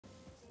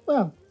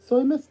Wow, so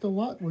I missed a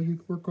lot while you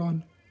were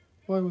gone.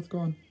 While I was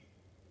gone.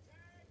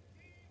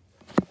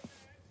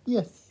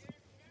 Yes,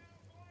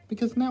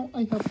 because now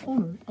I have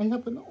owner. I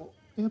have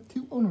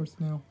two owners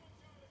now.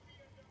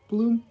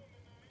 Bloom,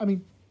 I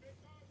mean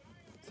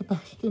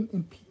Sebastian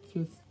and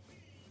Peaches.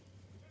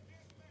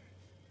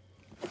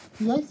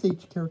 The Ice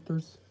Age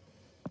characters.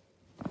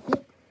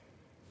 Yep,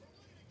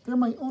 they're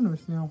my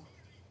owners now.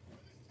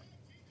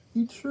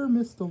 You sure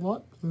missed a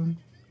lot, Bloom.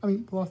 I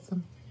mean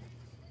Blossom.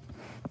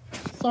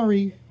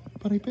 Sorry,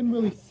 but I've been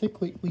really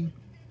sick lately,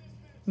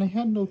 and I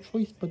had no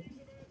choice but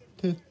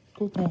to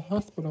go to a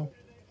hospital.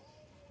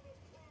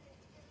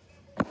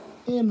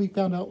 And we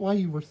found out why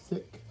you were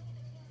sick.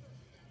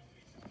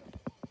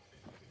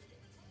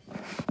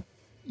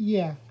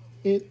 Yeah,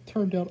 it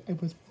turned out I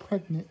was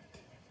pregnant.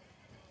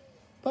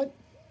 But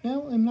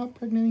now I'm not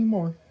pregnant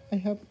anymore. I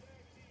have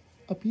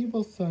a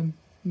beautiful son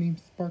named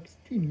Sparks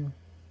Jr.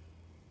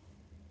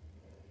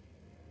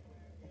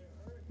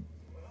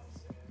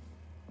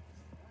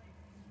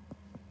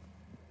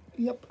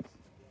 Yep.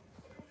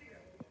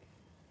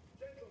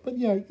 But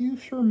yeah, you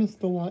sure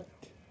missed a lot.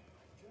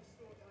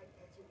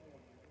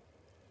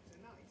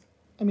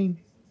 I mean,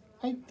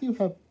 I do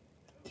have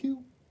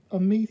two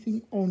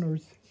amazing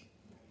owners,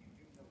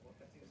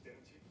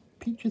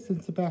 Peaches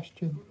and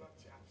Sebastian.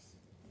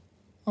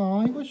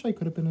 Aw, I wish I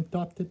could have been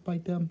adopted by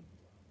them.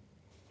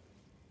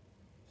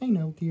 I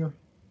know, dear.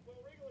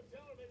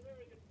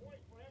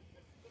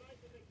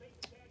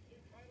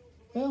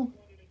 Well,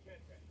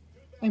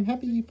 I'm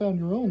happy you found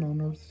your own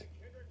owners.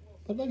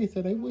 But like I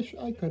said, I wish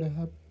I could have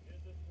had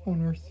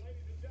owners.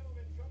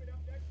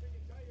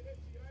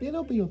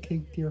 It'll be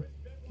okay, dear.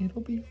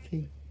 It'll be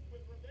okay.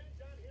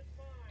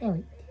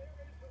 Alright.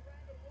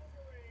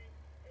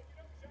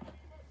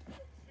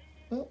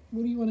 Well,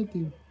 what do you want to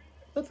do?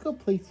 Let's go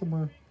play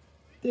somewhere.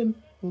 Then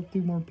we'll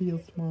do more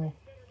videos tomorrow.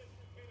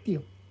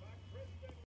 Deal.